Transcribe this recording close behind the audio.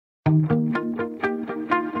You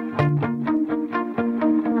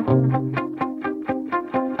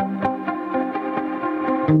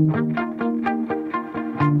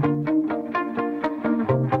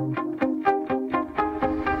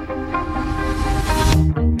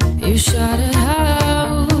shout it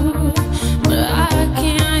out, but I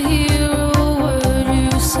can't hear a word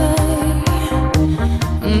you say.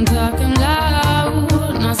 I'm talking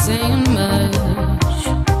loud, not saying much.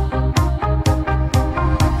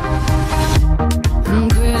 I'm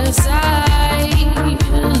criticized,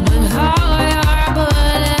 but how your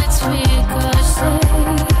bullets ricochet.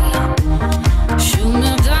 Shoot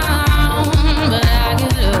me down, but I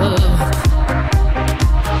get up.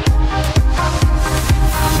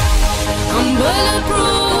 I'm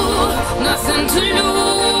bulletproof, nothing to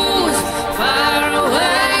lose. Far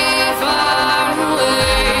away,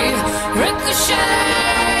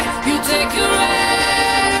 ricochet. You take your